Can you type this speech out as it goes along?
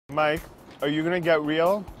Mike, are you gonna get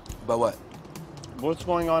real? About what? What's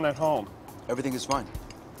going on at home? Everything is fine.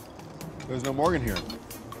 There's no Morgan here.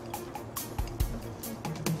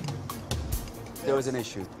 There was an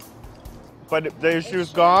issue. But the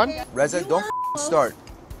issue's gone? Reza, don't start.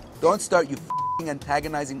 Don't start, you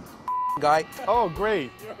antagonizing guy. Oh,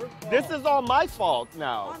 great. This is all my fault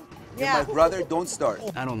now. You're my brother, don't start.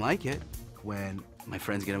 I don't like it when my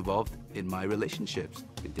friends get involved in my relationships.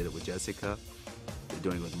 They did it with Jessica. They're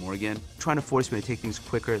doing it with Morgan. Trying to force me to take things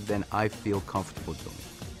quicker than I feel comfortable doing.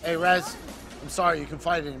 Hey, Rez, I'm sorry you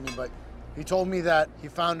confided in me, but he told me that he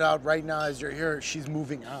found out right now as you're here, she's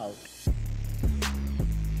moving out.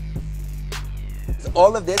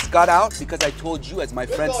 All of this got out because I told you as my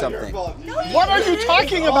friend something. What are you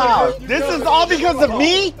talking about? This is all because of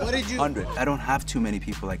me? What did you... 100. I don't have too many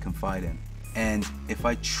people I confide in. And if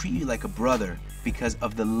I treat you like a brother because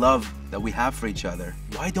of the love that we have for each other,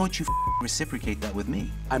 why don't you reciprocate that with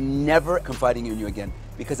me? I'm never confiding in you again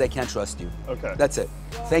because I can't trust you. Okay. That's it.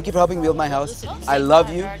 Thank you for helping me build my house. I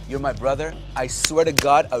love you. You're my brother. I swear to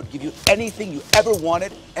God, I would give you anything you ever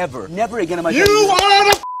wanted, ever. Never again am I You are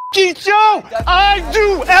the f***ing show! I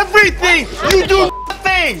do everything! You do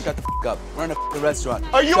nothing! Shut the f*** up. We're in a restaurant.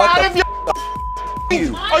 Are you Shut out of your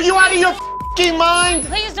you. Are you out of your f***ing mind?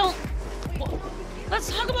 Please don't. Let's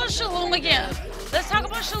talk about Shalom again. Let's talk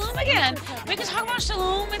about Shalom again. We can talk about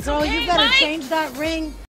Shalom. It's Girl, okay, you better Mike. change that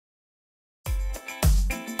ring.